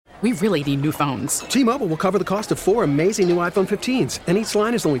we really need new phones. T-Mobile will cover the cost of 4 amazing new iPhone 15s, and each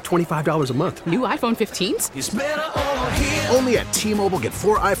line is only $25 a month. New iPhone 15s? It's better over here. Only at T-Mobile, get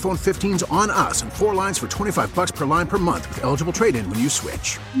 4 iPhone 15s on us and 4 lines for $25 per line per month with eligible trade-in when you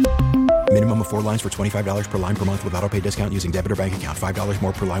switch. Minimum of 4 lines for $25 per line per month with autopay discount using debit or bank account. $5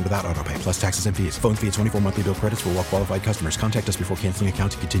 more per line without autopay, plus taxes and fees. Phone fee at 24 monthly bill credits for well-qualified customers. Contact us before canceling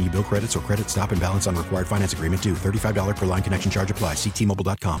account to continue bill credits or credit stop and balance on required finance agreement due. $35 per line connection charge applies. See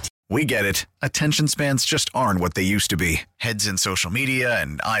T-Mobile.com. We get it. Attention spans just aren't what they used to be. Heads in social media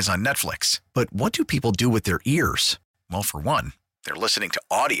and eyes on Netflix. But what do people do with their ears? Well, for one, they're listening to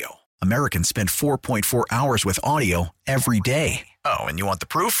audio. Americans spend 4.4 hours with audio every day. Oh, and you want the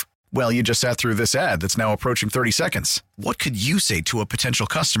proof? Well, you just sat through this ad that's now approaching 30 seconds. What could you say to a potential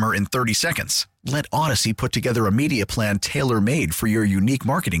customer in 30 seconds? Let Odyssey put together a media plan tailor-made for your unique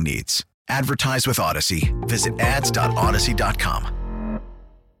marketing needs. Advertise with Odyssey. Visit ads.odyssey.com.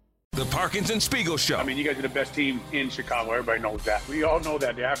 The Parkinson Spiegel Show. I mean, you guys are the best team in Chicago. Everybody knows that. We all know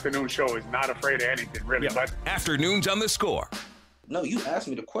that. The afternoon show is not afraid of anything, really. Yeah. But Afternoons on The Score. No, you asked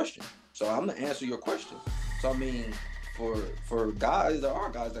me the question, so I'm going to answer your question. So, I mean, for guys, there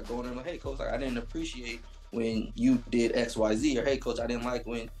are guys that go in and like, hey, coach, I didn't appreciate when you did X, Y, Z, or hey, coach, I didn't like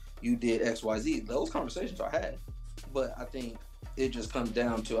when you did X, Y, Z. Those conversations are had. But I think it just comes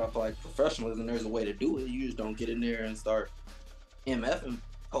down to, I feel like professionalism, there's a way to do it. You just don't get in there and start MFing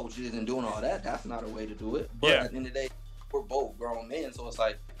coaches and doing all that. That's not a way to do it. But at the end of the day, we're both grown men, so it's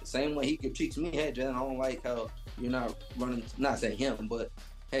like the same way he could teach me, hey, Jalen, I don't like how you're not running, not saying him, but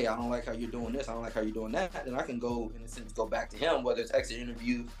hey, I don't like how you're doing this, I don't like how you're doing that, and I can go, in a sense, go back to him, whether it's exit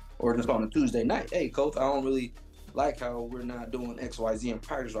interview or just on a Tuesday night. Hey, coach, I don't really like how we're not doing X, Y, Z in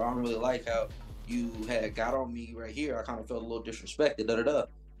practice, or I don't really like how you had got on me right here. I kind of felt a little disrespected,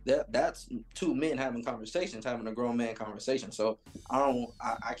 That's two men having conversations, having a grown man conversation. So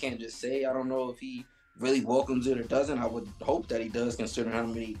I can't just say, I don't know if he really welcomes it or doesn't. I would hope that he does, considering how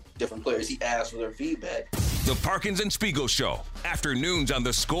many different players he asked for their feedback. The Parkinson Spiegel Show. Afternoons on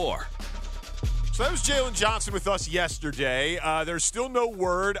The Score. So that was Jalen Johnson with us yesterday. There's still no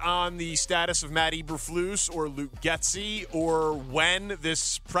word on the status of Matt Eberflus or Luke Getsy or when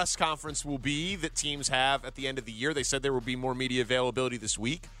this press conference will be that teams have at the end of the year. They said there will be more media availability this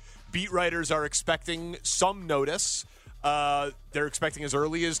week. Beat writers are expecting some notice. They're expecting as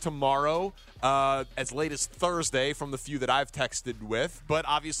early as tomorrow, as late as Thursday from the few that I've texted with. But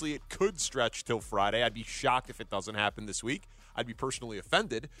obviously it could stretch till Friday. I'd be shocked if it doesn't happen this week. I'd be personally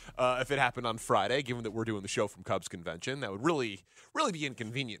offended if it happened on Friday, given that we're doing the show from Cubs Convention. That would really, really be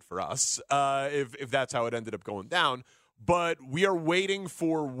inconvenient for us if that's how it ended up going down. But we are waiting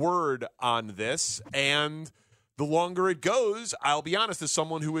for word on this, and the longer it goes, I'll be honest, as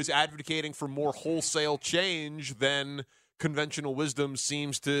someone who is advocating for more wholesale change than conventional wisdom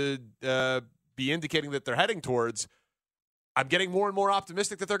seems to be indicating that they're heading towards, I'm getting more and more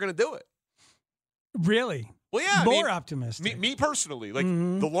optimistic that they're going to do it. Really? Well, yeah. More optimistic. Me personally.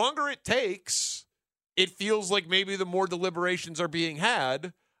 The longer it takes, it feels like maybe the more deliberations are being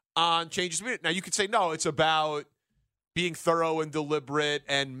had on changes. Now, you could say, no, it's about being thorough and deliberate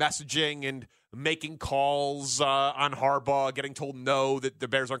and messaging and making calls on Harbaugh, getting told no, that the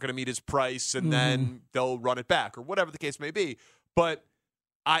Bears aren't going to meet his price, and then they'll run it back, or whatever the case may be. But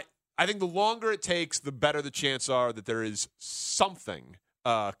I think the longer it takes, the better the chance are that there is something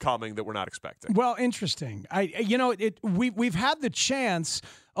coming that we're not expecting. Well, interesting. We've had the chance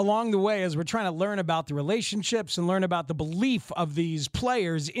along the way as we're trying to learn about the relationships and learn about the belief of these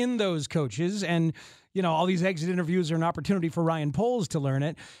players in those coaches, and all these exit interviews are an opportunity for Ryan Poles to learn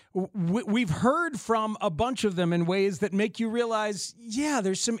it. We've heard from a bunch of them in ways that make you realize,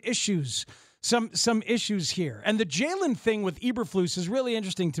 there's some issues. Some issues here. And the Jalen thing with Eberflus is really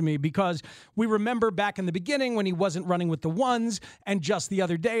interesting to me because we remember back in the beginning when he wasn't running with the ones, and just the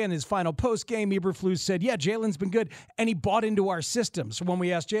other day in his final post game, Eberflus said, Jalen's been good, and he bought into our system. So when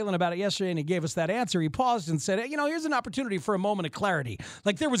we asked Jalen about it yesterday and he gave us that answer, he paused and said, here's an opportunity for a moment of clarity.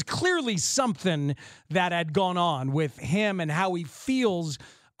 Like there was clearly something that had gone on with him and how he feels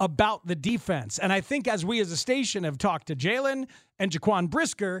about the defense. And I think as we as a station have talked to Jalen and Jaquan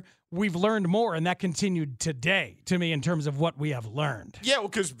Brisker, we've learned more, and that continued today to me in terms of what we have learned. Yeah, well,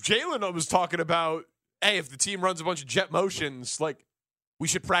 because Jalen was talking about, hey, if the team runs a bunch of jet motions, we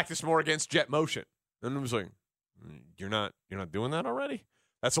should practice more against jet motion. And I was like, you're not doing that already?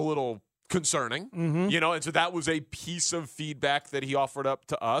 That's a little concerning, and so that was a piece of feedback that he offered up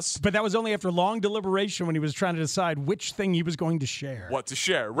to us. But that was only after long deliberation when he was trying to decide which thing he was going to share. What to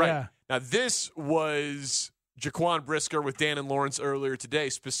share, right. Yeah. Now, this was Jaquan Brisker with Dan and Lawrence earlier today,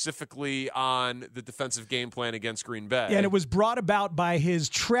 specifically on the defensive game plan against Green Bay. And it was brought about by his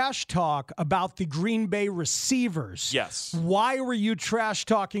trash talk about the Green Bay receivers. Yes. Why were you trash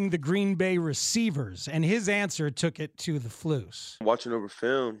talking the Green Bay receivers? And his answer took it to the Flus. Watching over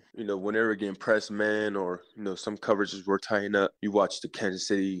film, when they were getting pressed man or, some coverages were tightening up, you watch the Kansas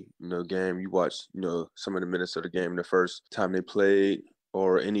City, game, you watch, some of the Minnesota game the first time they played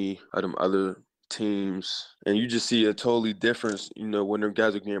or any of them other teams, and you just see a totally difference, when their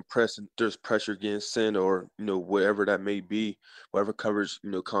guys are getting pressed and there's pressure getting sent or, whatever that may be, whatever coverage,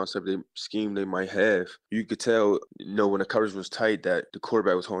 concept, scheme they might have. You could tell, when the coverage was tight that the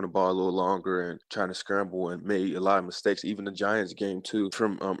quarterback was holding the ball a little longer and trying to scramble and made a lot of mistakes, even the Giants game too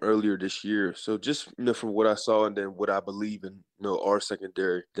from earlier this year. So just, from what I saw and then what I believe in, our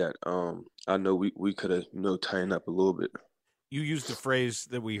secondary that I know we could have, tightened up a little bit. You used the phrase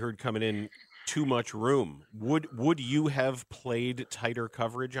that we heard coming in, too much room. Would you have played tighter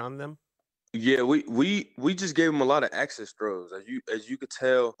coverage on them? Yeah, we just gave him a lot of access throws. As you could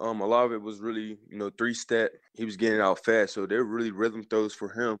tell, a lot of it was really, 3-step. He was getting out fast, so they're really rhythm throws for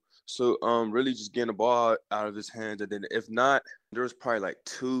him. So really just getting the ball out of his hands, and then if not, there was probably like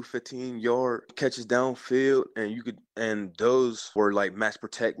 2 15-yard catches downfield, and those were like match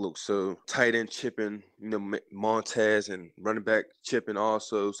protect looks. So tight end chipping, Montez, and running back chipping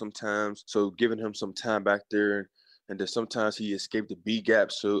also sometimes. So giving him some time back there. And then sometimes he escaped the B gap.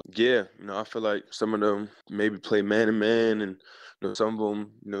 So, yeah, I feel like some of them maybe play man-to-man and, some of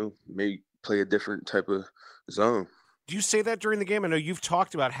them, may play a different type of zone. Do you say that during the game? I know you've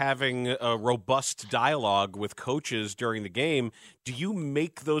talked about having a robust dialogue with coaches during the game. Do you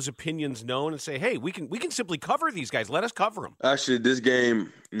make those opinions known and say, hey, we can simply cover these guys. Let us cover them? Actually, this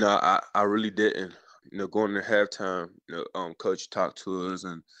game, I really didn't. Going to halftime, coach talked to us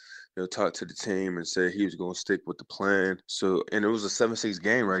and, talked to the team and said he was going to stick with the plan. So, and it was a 7-6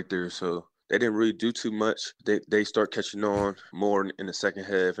 game right there. So they didn't really do too much. They start catching on more in the second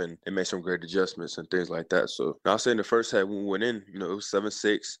half and made some great adjustments and things like that. So I'll say in the first half when we went in, it was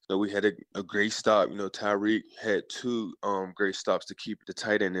 7-6. We had a great stop. Tyreek had 2 great stops to keep the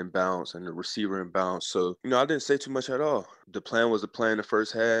tight end in bounds and the receiver in bounds. So, I didn't say too much at all. The plan was the plan in the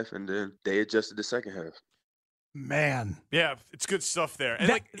first half, and then they adjusted the second half. Man. Yeah, it's good stuff there.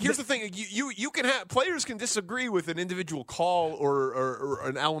 And here's the thing: you can have players can disagree with an individual call or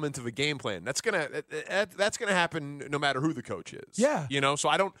an element of a game plan. That's gonna happen no matter who the coach is. Yeah. So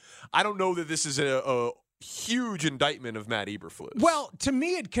I don't know that this is a huge indictment of Matt Eberflus. Well, to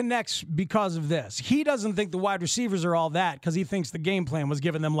me, it connects because of this. He doesn't think the wide receivers are all that because he thinks the game plan was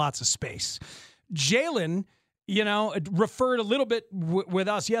giving them lots of space. Jalen, referred a little bit with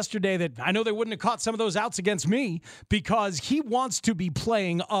us yesterday that I know they wouldn't have caught some of those outs against me because he wants to be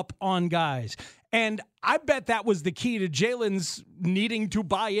playing up on guys. And I bet that was the key to Jalen's needing to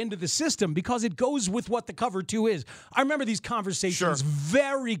buy into the system because it goes with what the cover 2 is. I remember these conversations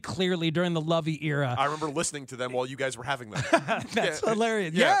very clearly during the Lovie era. I remember listening to them while you guys were having them. That's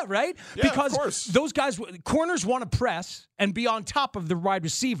hilarious. Yeah, right? Yeah, because of course. Those guys, corners want to press and be on top of the wide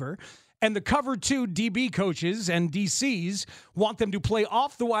receiver. And the cover 2 DB coaches and DCs want them to play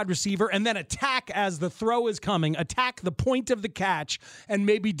off the wide receiver and then attack as the throw is coming, attack the point of the catch, and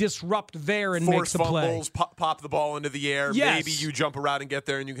maybe disrupt there and make the play. Force fumbles, pop the ball into the air. Yes. Maybe you jump around and get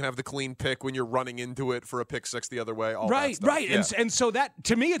there and you can have the clean pick when you're running into it for a pick six the other way. All right, that stuff. right. Yeah. And so that,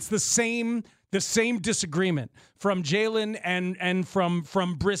 to me, it's the same disagreement from Jalen and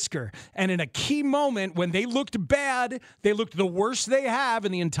from Brisker. And in a key moment when they looked bad, they looked the worst they have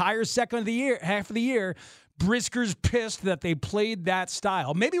in the entire half of the year, Brisker's pissed that they played that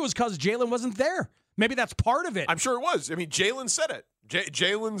style. Maybe it was because Jalen wasn't there. Maybe that's part of it. I'm sure it was. I mean, Jalen said it.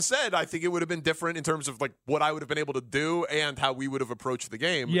 Jalen said, I think it would have been different in terms of like what I would have been able to do and how we would have approached the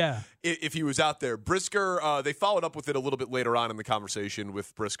game if he was out there. Brisker, they followed up with it a little bit later on in the conversation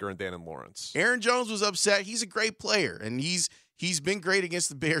with Brisker and Dan and Lawrence. Aaron Jones was upset. He's a great player, and he's been great against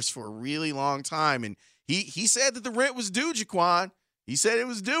the Bears for a really long time. And he said that the rent was due, Jaquan. He said it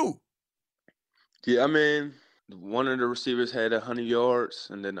was due. Yeah, I mean, one of the receivers had 100 yards,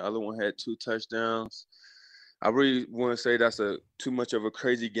 and then the other one had 2 touchdowns. I really want to say that's too much of a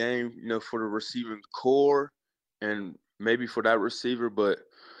crazy game, for the receiving core and maybe for that receiver. But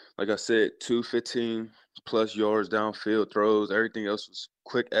like I said, 2 15-plus yards downfield throws. Everything else was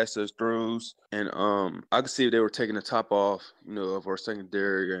quick access throws. And I could see if they were taking the top off, of our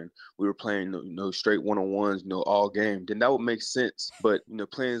secondary and we were playing, straight one-on-ones, all game. Then that would make sense. But,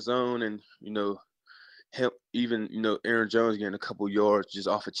 playing zone and, even, Aaron Jones getting a couple yards just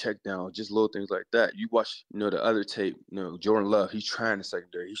off a check down, just little things like that. You watch, the other tape, Jordan Love, he's trying the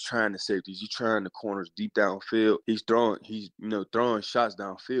secondary, he's trying the safeties, he's trying the corners deep downfield. He's throwing shots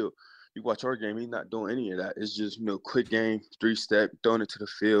downfield. You watch our game, he's not doing any of that. It's just, quick game, 3-step, throwing it to the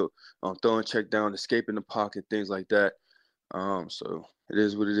field, throwing check down, escaping the pocket, things like that. So it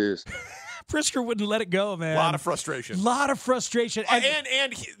is what it is. Brisker wouldn't let it go, man. A lot of frustration.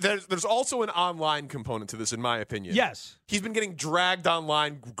 And there's also an online component to this, in my opinion. Yes. He's been getting dragged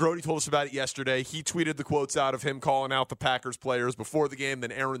online. Grody told us about it yesterday. He tweeted the quotes out of him calling out the Packers players before the game.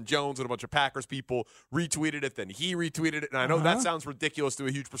 Then Aaron Jones and a bunch of Packers people retweeted it. Then he retweeted it. And I know that sounds ridiculous to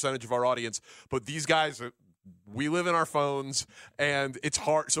a huge percentage of our audience, but these guys, we live in our phones, and it's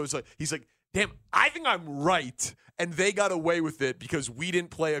hard. So he's like, damn, I think I'm right. And they got away with it because we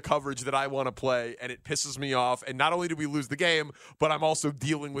didn't play a coverage that I want to play, and it pisses me off. And not only did we lose the game, but I'm also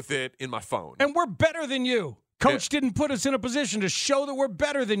dealing with it in my phone. And we're better than you. Coach didn't put us in a position to show that we're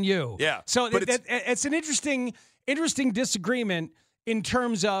better than you. Yeah. So it's an interesting disagreement in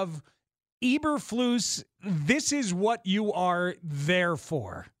terms of Eberflus. This is what you are there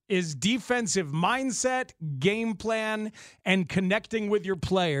for. Is defensive mindset, game plan, and connecting with your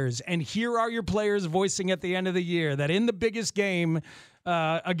players. And here are your players voicing at the end of the year that in the biggest game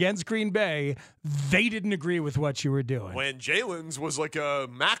against Green Bay, they didn't agree with what you were doing. When Jalen's was like a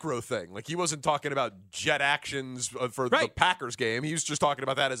macro thing. Like, he wasn't talking about jet actions for the Packers game. He was just talking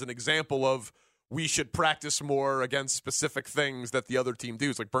about that as an example of we should practice more against specific things that the other team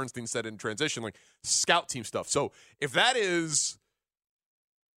does. Like Bernstein said in transition, like scout team stuff. So if that is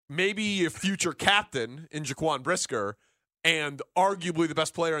maybe a future captain in Jaquan Brisker and arguably the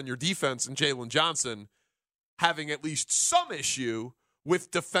best player on your defense in Jalen Johnson having at least some issue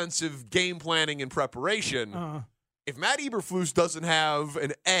with defensive game planning and preparation, if Matt Eberflus doesn't have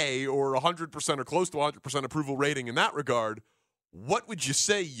an A or 100% or close to 100% approval rating in that regard, what would you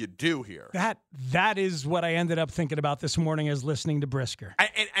say you do here? That is what I ended up thinking about this morning as listening to Brisker.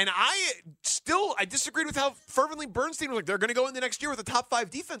 And I disagreed with how fervently Bernstein was like, they're going to go in the next year with a top 5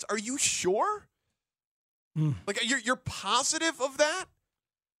 defense. Are you sure? Like, you're positive of that?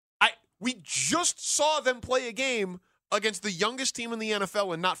 We just saw them play a game against the youngest team in the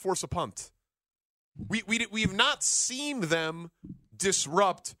NFL and not force a punt. We have not seen them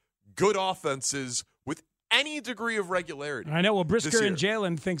disrupt good offenses with any degree of regularity. I know. Well, Brisker and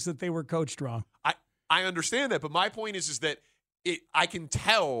Jalen thinks that they were coached wrong. I understand that, but my point is that I can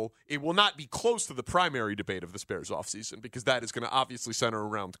tell it will not be close to the primary debate of this Bears offseason because that is going to obviously center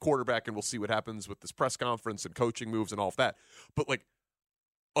around quarterback, and we'll see what happens with this press conference and coaching moves and all of that. But like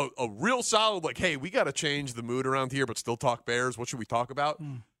a real solid, like, hey, we got to change the mood around here, but still talk Bears. What should we talk about?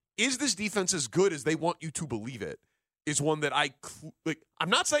 Is this defense as good as they want you to believe it? Is one that I'm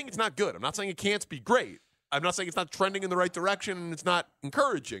not saying it's not good. I'm not saying it can't be great. I'm not saying it's not trending in the right direction and it's not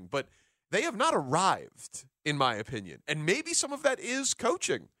encouraging, but they have not arrived, in my opinion. And maybe some of that is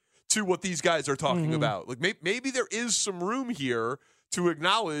coaching to what these guys are talking about. Like maybe there is some room here to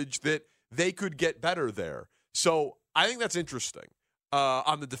acknowledge that they could get better there. So I think that's interesting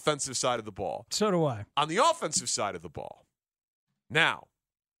on the defensive side of the ball. So do I. On the offensive side of the ball. Now,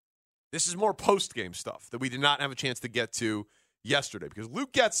 this is more post-game stuff that we did not have a chance to get to yesterday because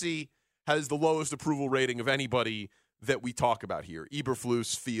Luke Getsy has the lowest approval rating of anybody that we talk about here.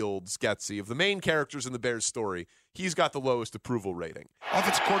 Eberflus, Fields, Getsy. Of the main characters in the Bears story, he's got the lowest approval rating.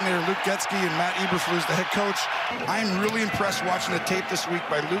 Offensive coordinator Luke Getsy and Matt Eberflus, the head coach. I'm really impressed watching the tape this week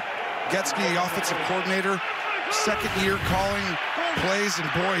by Luke Getsy, the offensive coordinator. Second year calling plays, and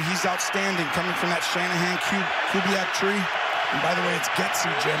boy, he's outstanding coming from that Shanahan Kubiak tree. And by the way, it's Getsy,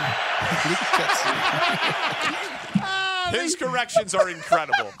 Jim. Luke Getsy. His corrections are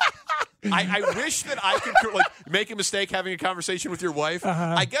incredible. I wish that I could make a mistake having a conversation with your wife.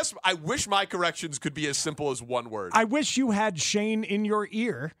 I guess I wish my corrections could be as simple as one word. I wish you had Shane in your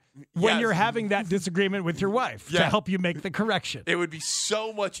ear when you're having that disagreement with your wife to help you make the correction. It would be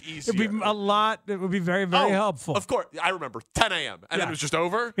so much easier. It would be a lot. It would be very, very helpful. Of course. I remember 10 a.m. and then it was just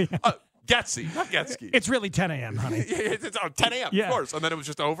over. Getsy, not Getsky. It's really 10 a.m., honey. It's 10 a.m., of course. And then it was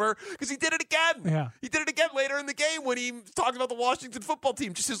just over because he did it again. Yeah. He did it again later in the game when he talked about the Washington football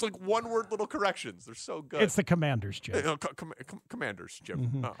team. Just his one-word little corrections. They're so good. It's the Commanders, Jim. Commanders,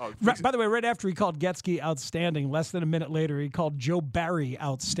 Jim. By the way, right after he called Getsky outstanding, less than a minute later, he called Joe Barry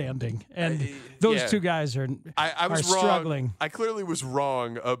outstanding. And those two guys are struggling. Wrong. I clearly was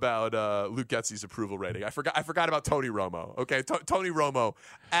wrong about Luke Getsy's approval rating. I forgot about Tony Romo. Okay, Tony Romo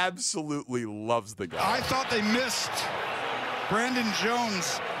absolutely loves the guy. I thought they missed Brandon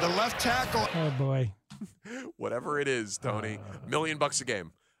Jones, the left tackle. Oh, boy. Whatever it is, Tony. $1 million a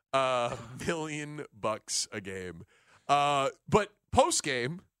game. $1 million a game. But post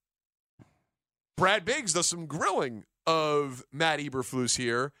game, Brad Biggs does some grilling of Matt Eberflus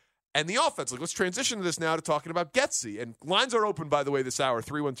here and the offense. Like, let's transition to this now to talking about Getsy. And lines are open, by the way, this hour,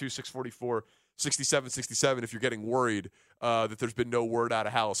 312-644-6767 if you're getting worried that there's been no word out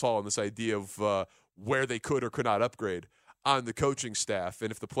of Halas Hall on this idea of where they could or could not upgrade on the coaching staff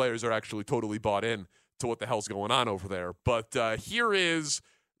and if the players are actually totally bought in to what the hell's going on over there. But here is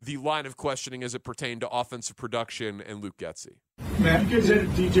the line of questioning as it pertained to offensive production and Luke Getsy. Matt, you guys added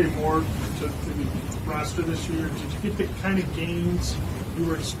DJ Moore to the roster this year. Did you get the kind of gains you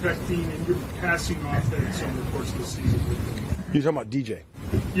were expecting in your passing offense over the course of the season? You're talking about DJ?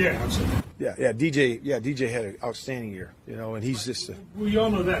 Yeah, absolutely. Yeah, DJ had an outstanding year, and he's just we all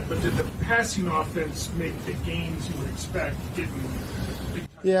know that, but did the passing offense make the gains you would expect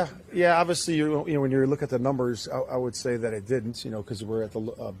Yeah, obviously, when you look at the numbers, I would say that it didn't, because we're at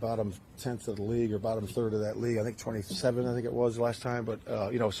the bottom 10th of the league or bottom third of that league. I think 27, I think it was last time. But,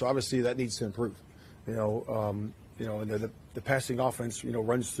 so obviously that needs to improve, and the passing offense,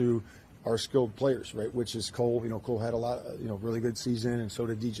 runs through our skilled players, right, which is Cole. Cole had a lot, really good season, and so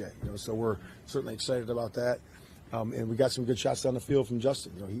did DJ. So we're certainly excited about that. And we got some good shots down the field from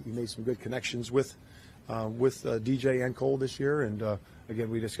Justin. He made some good connections with DJ and Cole this year, and again,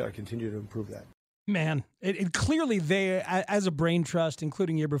 we just got to continue to improve that. Man, it clearly they, as a brain trust,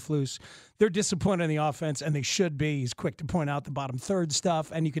 including Eberflus, they're disappointed in the offense, and they should be. He's quick to point out the bottom third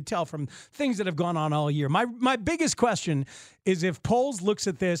stuff, and you could tell from things that have gone on all year. My biggest question is if Poles looks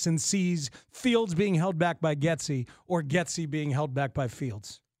at this and sees Fields being held back by Getsy or Getsy being held back by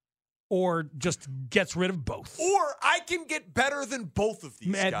Fields. Or just gets rid of both. Or I can get better than both of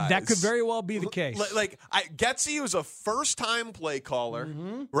these guys. That could very well be the case. Getsy was a first-time play caller,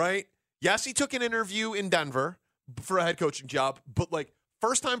 right? Yes, he took an interview in Denver for a head coaching job, but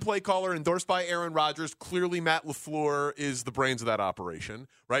first-time play caller endorsed by Aaron Rodgers. Clearly, Matt LaFleur is the brains of that operation,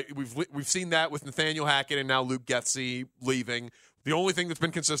 right? We've seen that with Nathaniel Hackett and now Luke Getsy leaving. The only thing that's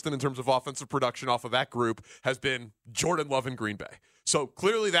been consistent in terms of offensive production off of that group has been Jordan Love in Green Bay. So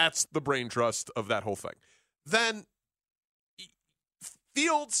clearly that's the brain trust of that whole thing. Then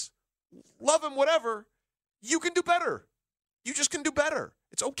Fields, love him, whatever, you can do better. You just can do better.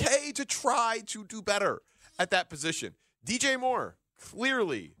 It's okay to try to do better at that position. DJ Moore,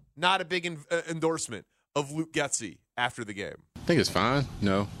 clearly not a big endorsement of Luke Getsy after the game. I think it's fine.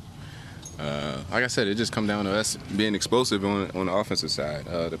 No. Like I said, it just comes down to us being explosive on the offensive side.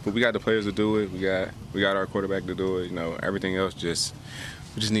 We got the players to do it. We got our quarterback to do it. Everything else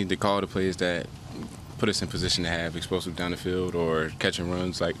we just need to call the plays that put us in position to have explosive down the field or catching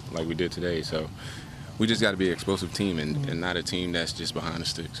runs like we did today. So we just got to be an explosive team and not a team that's just behind the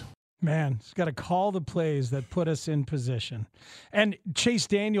sticks. Man, it's got to call the plays that put us in position. And Chase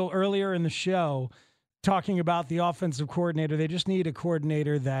Daniel earlier in the show talking about the offensive coordinator, they just need a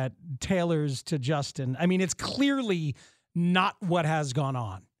coordinator that tailors to Justin. I mean, it's clearly not what has gone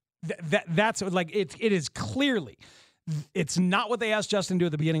on. That's it is clearly. It's not what they asked Justin to do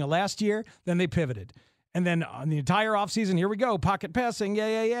at the beginning of last year. Then they pivoted. And then on the entire offseason, here we go, pocket passing,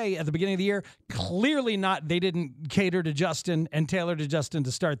 yay. At the beginning of the year, clearly not. They didn't cater to Justin and tailor to Justin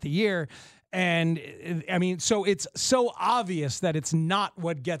to start the year. And, I mean, so it's so obvious that it's not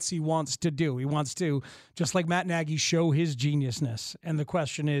what Getsy wants to do. He wants to, just like Matt Nagy, show his geniusness. And the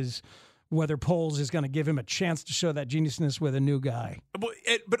question is whether Poles is going to give him a chance to show that geniusness with a new guy.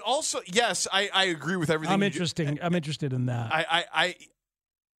 But also, yes, I agree with everything. I'm interested in that.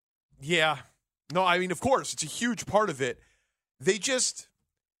 Yeah. No, I mean, of course, it's a huge part of it.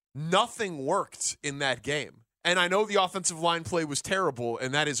 Nothing worked in that game. And I know the offensive line play was terrible,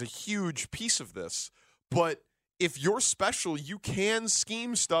 and that is a huge piece of this. But if you're special, you can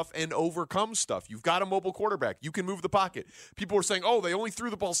scheme stuff and overcome stuff. You've got a mobile quarterback. You can move the pocket. People were saying, they only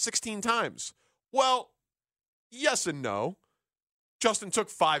threw the ball 16 times. Well, yes and no. Justin took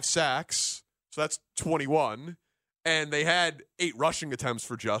 5 sacks, so that's 21. And they had 8 rushing attempts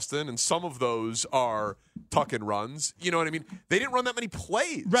for Justin, and some of those are tuck and runs. You know what I mean? They didn't run that many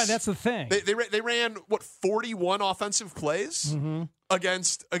plays. Right, that's the thing. They ran 41 offensive plays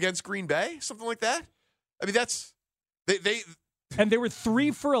against Green Bay, something like that. I mean, that's they. And they were 3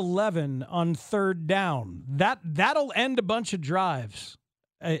 for 11 on third down. That'll end a bunch of drives.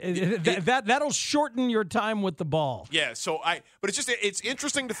 That'll shorten your time with the ball. Yeah. But it's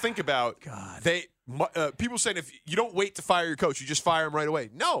interesting to think about. God. People saying if you don't wait to fire your coach, you just fire him right away.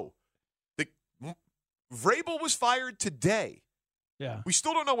 No, Vrabel was fired today. Yeah. We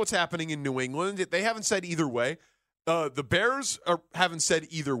still don't know what's happening in New England. They haven't said either way. The Bears haven't said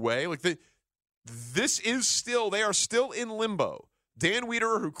either way. They are still in limbo. Dan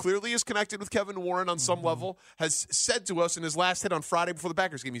Wiederer, who clearly is connected with Kevin Warren on some level, has said to us in his last hit on Friday before the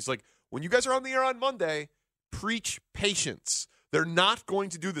Packers game, he's like, when you guys are on the air on Monday, preach patience. They're not going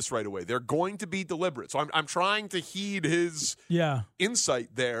to do this right away. They're going to be deliberate. So I'm trying to heed his insight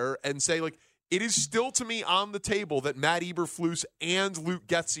there and say, like, it is still to me on the table that Matt Eberflus and Luke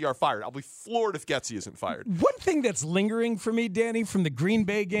Getsy are fired. I'll be floored if Getsy isn't fired. One thing that's lingering for me, Danny, from the Green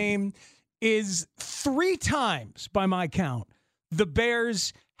Bay game is 3 times, by my count, the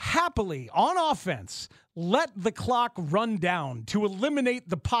Bears happily, on offense, let the clock run down to eliminate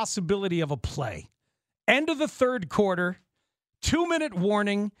the possibility of a play. End of the third quarter, 2-minute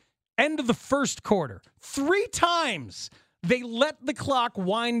warning, end of the first quarter. 3 times they let the clock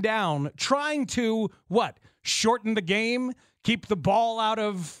wind down, trying to, shorten the game, keep the ball out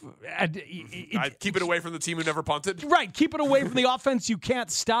of... keep it away from the team who never punted? Right, keep it away from the offense you can't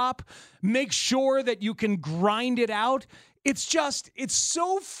stop. Make sure that you can grind it out. It's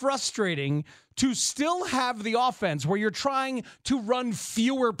so frustrating to still have the offense where you're trying to run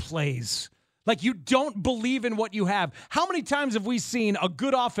fewer plays. Like, you don't believe in what you have. How many times have we seen a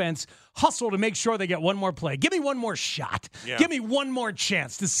good offense hustle to make sure they get one more play? Give me one more shot. Yeah. Give me one more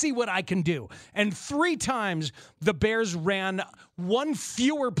chance to see what I can do. And 3 times the Bears ran one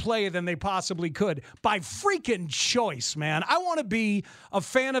fewer play than they possibly could by freaking choice, man. I want to be a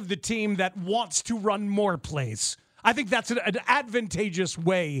fan of the team that wants to run more plays. I think that's an advantageous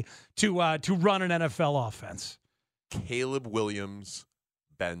way to run an NFL offense. Caleb Williams,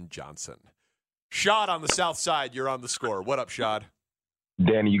 Ben Johnson. Shad on the south side, you're on the score. What up, Shad?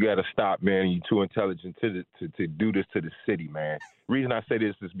 Danny, you got to stop, man. You're too intelligent to do this to the city, man. Reason I say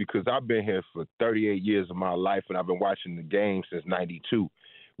this is because I've been here for 38 years of my life, and I've been watching the game since 92.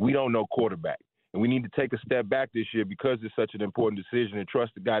 We don't know quarterback. And we need to take a step back this year because it's such an important decision and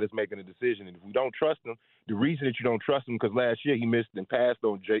trust the guy that's making the decision. And if we don't trust him, the reason that you don't trust him because last year he missed and passed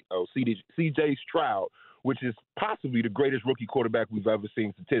on C.J. Stroud, which is possibly the greatest rookie quarterback we've ever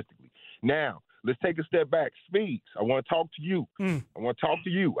seen statistically. Now, let's take a step back. Speeds, I want to talk to you.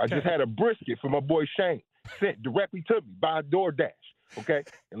 I just had a brisket from my boy Shane sent directly to me by DoorDash, okay?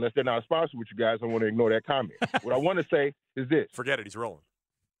 Unless they're not a sponsor with you guys, I want to ignore that comment. What I want to say is this. Forget it. He's rolling.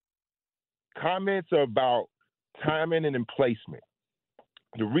 Comments are about timing and placement.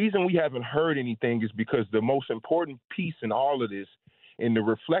 The reason we haven't heard anything is because the most important piece in all of this and the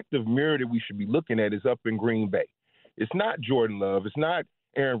reflective mirror that we should be looking at is up in Green Bay. It's not Jordan Love. It's not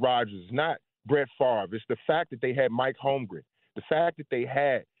Aaron Rodgers. It's not Brett Favre. It's the fact that they had Mike Holmgren. The fact that they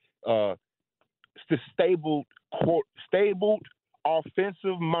had stable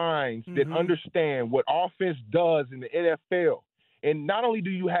offensive minds that understand what offense does in the NFL. And not only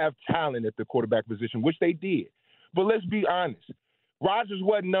do you have talent at the quarterback position, which they did, but let's be honest. Rodgers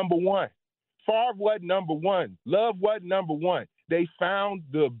wasn't number one. Favre wasn't number one. Love wasn't number one. They found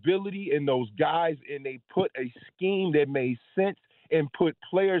the ability in those guys, and they put a scheme that made sense and put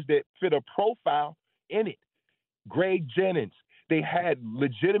players that fit a profile in it. Greg Jennings. They had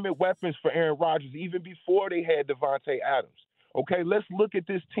legitimate weapons for Aaron Rodgers even before they had Devontae Adams. Okay, let's look at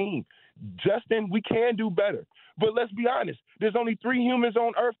this team. Justin, we can do better. But let's be honest. There's only 3 humans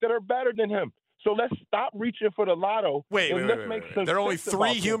on earth that are better than him. So let's stop reaching for the lotto. Wait. There are only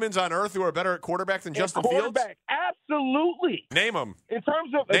 3 humans on earth who are better at quarterback than Justin Fields? Absolutely. Name them. In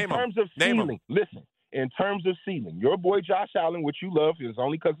terms of ceiling, listen. In terms of ceiling, your boy Josh Allen, which you love, is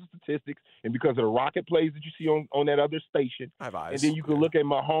only because of statistics and because of the rocket plays that you see on that other station. I have eyes. And then you can look at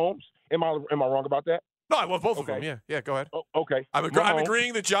Mahomes. Am I wrong about that? No, I love both of them. Yeah, go ahead. Okay. I'm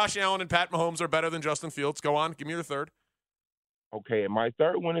agreeing that Josh Allen and Pat Mahomes are better than Justin Fields. Go on. Give me your third. Okay, and my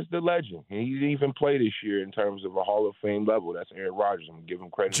third one is the legend. He didn't even play this year in terms of a Hall of Fame level. That's Aaron Rodgers. I'm going to give him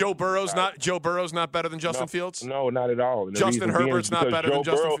credit. Joe Burrow's not better than Justin Fields? No, not at all. And Justin Herbert's not better than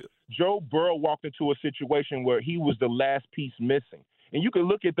Justin Fields? Joe Burrow walked into a situation where he was the last piece missing. And you can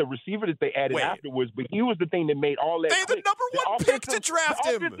look at the receiver that they added afterwards, but he was the thing that made all that. They had the number 1 pick to draft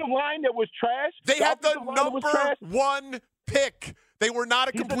him. The offensive line that was trash. They had the number 1 pick. They were not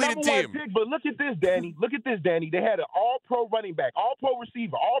a completed team. Pick, but look at this, Danny. They had an all-pro running back, all-pro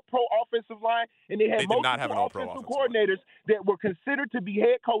receiver, all-pro offensive line, and they had multiple offensive coordinators that were considered to be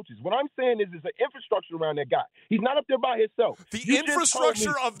head coaches. What I'm saying is there's an infrastructure around that guy. He's not up there by himself. The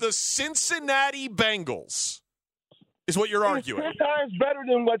infrastructure of the Cincinnati Bengals is what you're arguing. 10 times better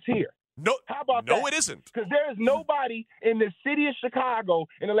than what's here. No, how about that? No, it isn't. Because there is nobody in the city of Chicago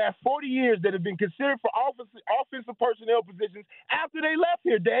in the last 40 years that have been considered for offensive personnel positions after they left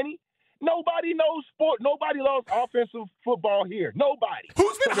here, Danny. Nobody knows sport. Nobody loves offensive football here. Nobody.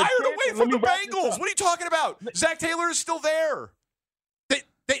 Who's been hired away from the Bengals? What are you talking about? Zach Taylor is still there.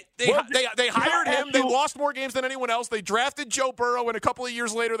 They hired him. They lost more games than anyone else. They drafted Joe Burrow, and a couple of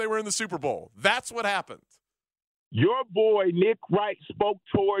years later, they were in the Super Bowl. That's what happened. Your boy Nick Wright spoke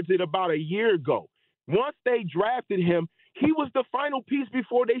towards it about a year ago. Once they drafted him, he was the final piece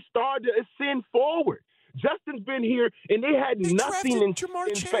before they started to ascend forward. Justin's been here, and they had nothing in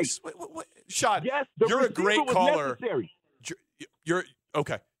face. Shad, yes, you're a great caller. Necessary. You're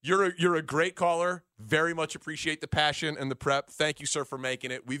okay. You're a great caller. Very much appreciate the passion and the prep. Thank you, sir, for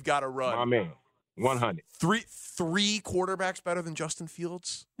making it. We've got to run. My man, 100. Three quarterbacks better than Justin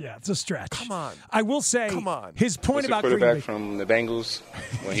Fields? Yeah, it's a stretch. Come on. I will say, his point about quarterback from the Bengals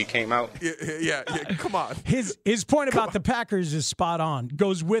when he came out. Yeah, come on. His point about the Packers is spot on.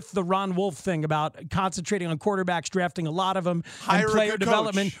 Goes with the Ron Wolf thing about concentrating on quarterbacks, drafting a lot of them, and player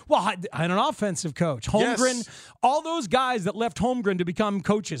development. Coach. Well, and an offensive coach. Holmgren, all those guys that left Holmgren to become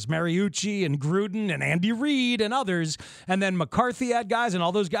coaches, Mariucci and Gruden and Andy Reid and others, and then McCarthy had guys, and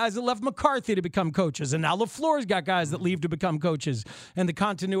all those guys that left McCarthy to become coaches, and now LaFleur's got guys that leave to become coaches, and the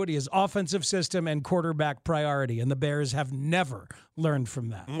continuity is offensive system and quarterback priority, and the Bears have never learned from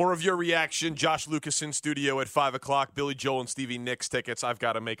that. More of your reaction. Josh Lucas in studio at 5 o'clock. Billy Joel and Stevie Nicks tickets. I've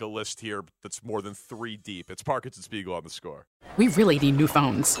got to make a list here that's more than 3 deep. It's Parkins and Spiegel on The Score. We really need new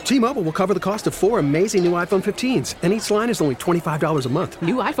phones. T-Mobile will cover the cost of 4 amazing new iPhone 15s, and each line is only $25 a month.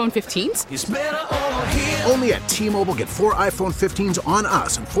 New iPhone 15s? It's better over here. Only at T-Mobile, get 4 iPhone 15s on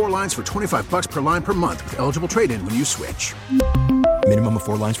us and 4 lines for $25 per line per month with eligible trade-in when you switch. Minimum of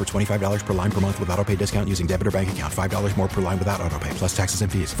 4 lines for $25 per line per month with autopay discount using debit or bank account. $5 more per line without autopay, plus taxes and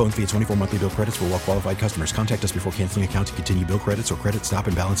fees. Phone fee at 24 monthly bill credits for well-qualified customers. Contact us before canceling account to continue bill credits or credit stop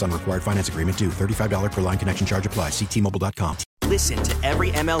and balance on required finance agreement due. $35 per line connection charge applies. See T-Mobile.com. Listen to every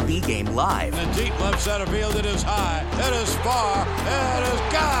MLB game live. In the deep left center field, it is high, it is far, it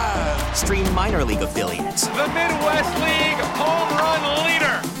is gone. Stream minor league affiliates. The Midwest League home run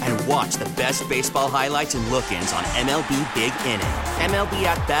leader. And watch the best baseball highlights and look-ins on MLB Big Inning. MLB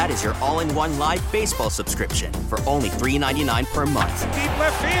At Bat is your all-in-one live baseball subscription for only $3.99 per month. Deep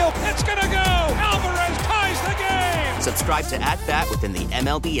left field, it's gonna go. Alvarez ties the game. Subscribe to At Bat within the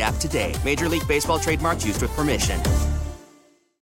MLB app today. Major League Baseball trademarks used with permission.